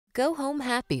Go home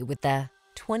happy with the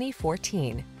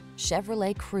 2014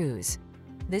 Chevrolet Cruze.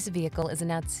 This vehicle is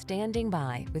an outstanding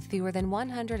buy with fewer than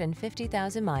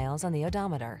 150,000 miles on the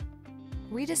odometer.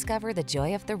 Rediscover the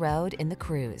joy of the road in the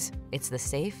Cruze. It's the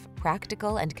safe,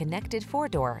 practical, and connected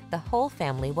four-door the whole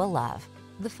family will love.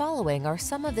 The following are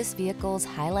some of this vehicle's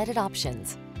highlighted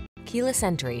options: keyless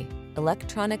entry,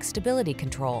 electronic stability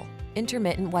control,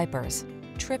 intermittent wipers,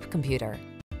 trip computer,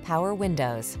 power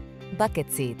windows, bucket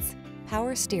seats,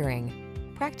 power steering.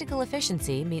 Practical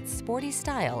efficiency meets sporty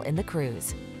style in the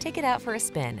Cruze. Take it out for a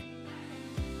spin.